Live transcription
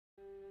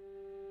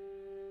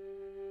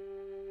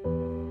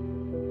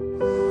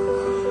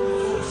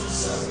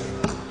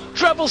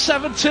treble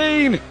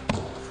 17,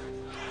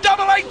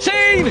 double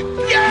 18,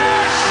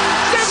 yes!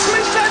 Simply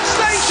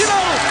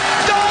sensational!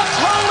 Darts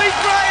holy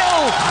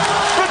grail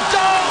for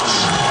darts,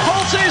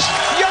 Holt's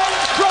young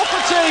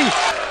property,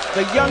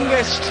 the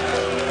youngest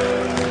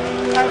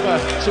ever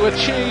to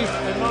achieve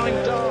a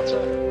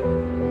 9-darter.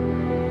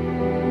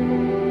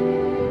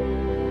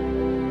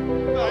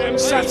 I am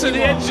sat at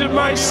the edge of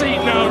my seat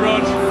now,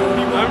 Rod.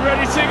 I'm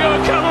ready to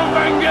go. Come on,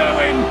 Van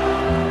Gerwen.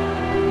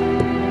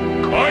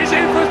 Oh, he's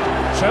in for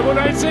treble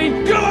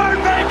 19. Go on,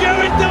 Van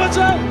Gerwen,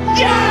 daughter.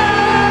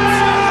 Yeah!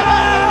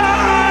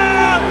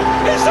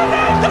 It's a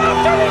 9-dart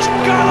finish.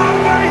 Go on,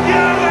 Van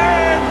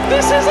Gerwen.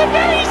 This is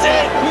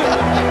amazing.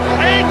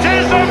 It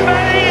is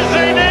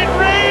amazing. It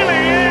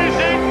really is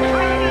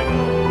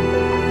incredible.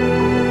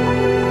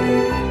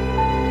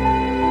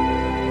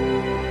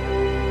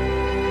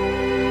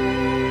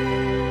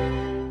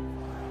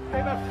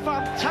 In a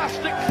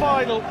fantastic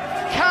final,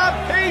 can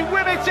he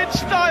win it in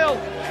style?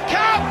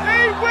 Can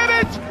he win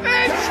it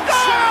in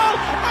style?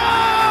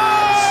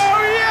 Oh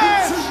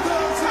yes!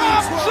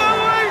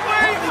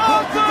 Absolutely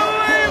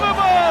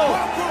unbelievable!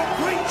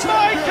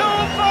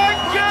 Michael Van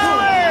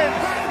Gerwen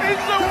is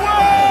the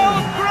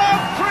World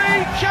Grand Prix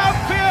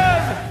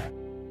champion!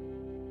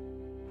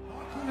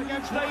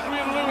 Against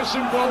Adrian Lewis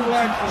in one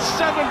leg,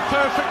 7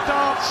 perfect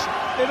darts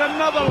in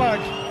another leg.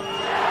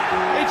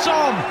 It's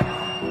on.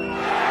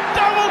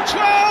 Double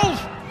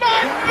 12!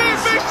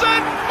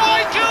 Magnificent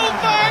Michael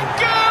Van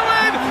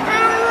Gerwen who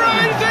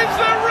raises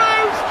the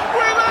roof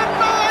with a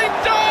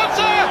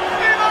 9-darter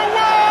in a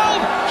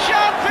World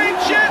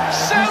Championship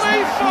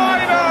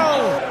semi-final!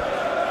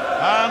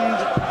 And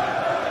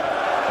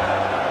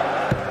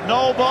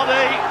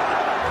nobody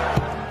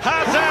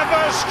has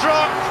ever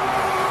struck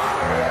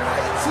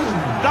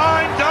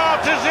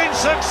 9-darters in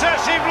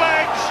successive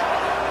legs,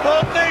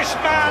 but this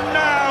man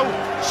now,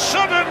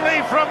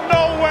 suddenly from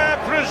nowhere,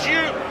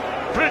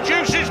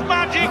 produces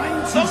magic,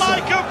 the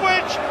like of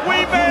which we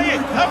may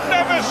have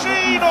never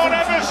seen or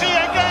ever see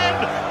again.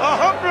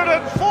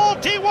 141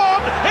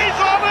 is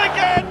on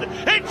again.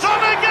 It's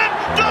on again.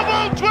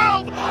 Double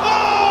 12.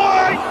 Oh,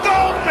 I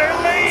don't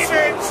believe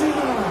it.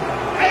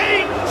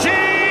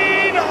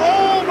 18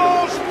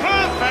 almost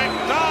perfect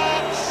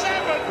darts.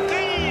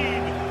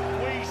 17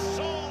 we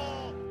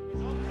saw.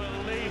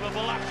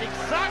 Unbelievable. That's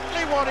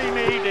exactly what he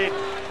needed.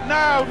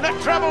 Now,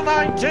 treble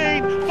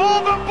 19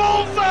 for the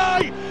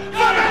bullseye.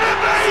 What an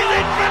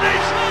amazing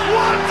finish!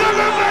 What an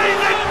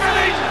amazing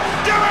finish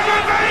to an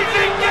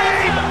amazing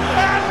game!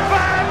 And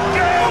Van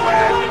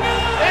Gerwen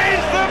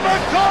is the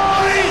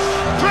McCoy's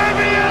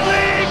Premier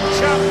League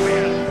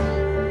champion!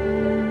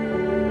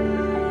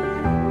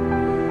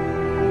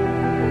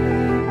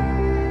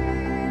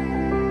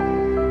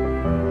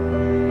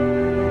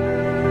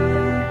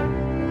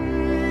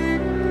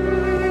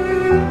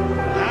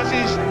 As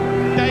his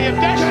day of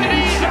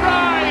destiny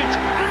arrived,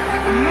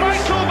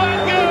 Michael Van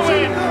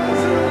Gerwen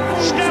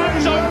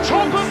stands on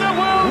top of the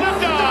world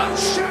of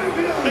darts.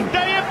 The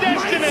day of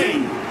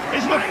destiny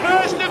is the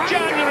 1st of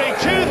January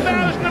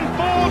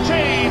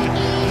 2014.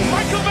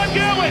 Michael Van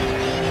Gerwen,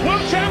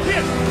 world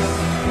champion.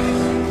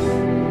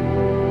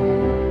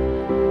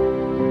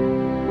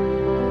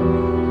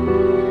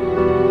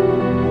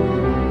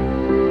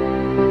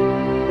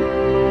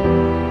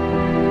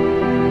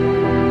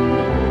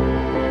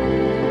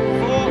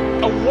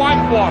 For a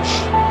whitewash,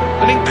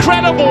 an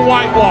incredible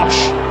whitewash.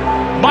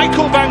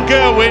 Michael Van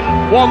Gerwen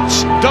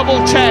wants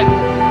double 10.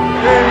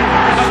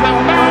 And the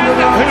man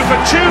who for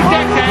 2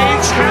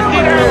 decades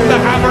handed out the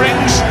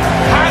hammerings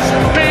has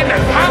been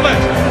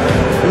hammered.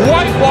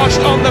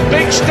 Whitewashed on the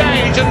big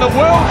stage, and the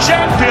world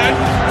champion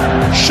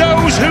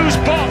shows who's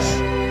boss.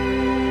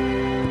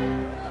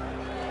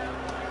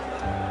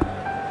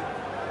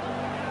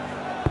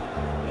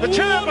 The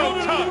turbo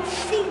touch.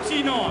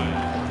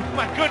 49.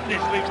 My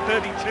goodness, leaves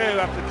 32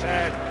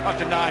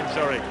 after 9,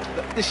 sorry.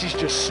 This is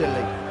just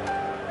silly.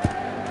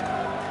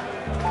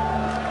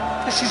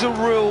 This is a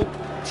real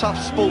tough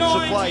sport to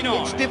play.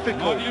 It's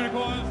difficult.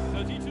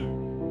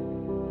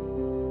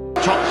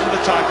 Tops for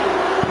the title.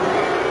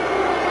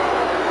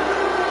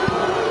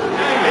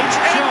 It's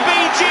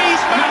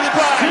MVG's match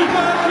play.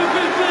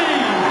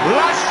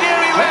 Last year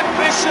he left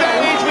this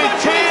stage with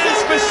tears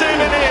for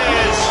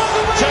souvenirs.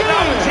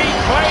 Tonight he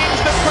claims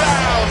the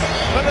crown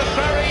for the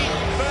very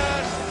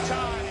first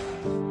time.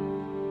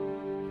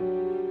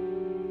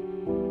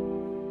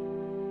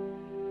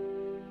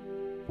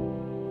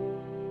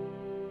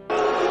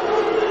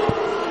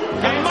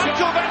 And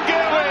Michael Van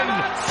Gerwen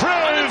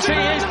proves he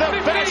is the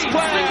best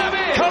player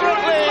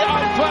currently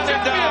on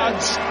planet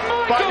darts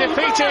by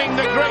defeating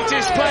the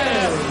greatest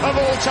player of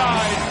all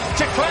time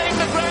to claim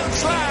the Grand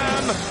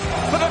Slam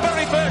for the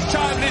very first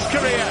time in his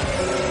career.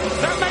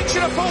 That makes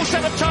it a full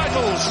set of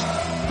titles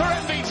for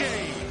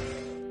MVG.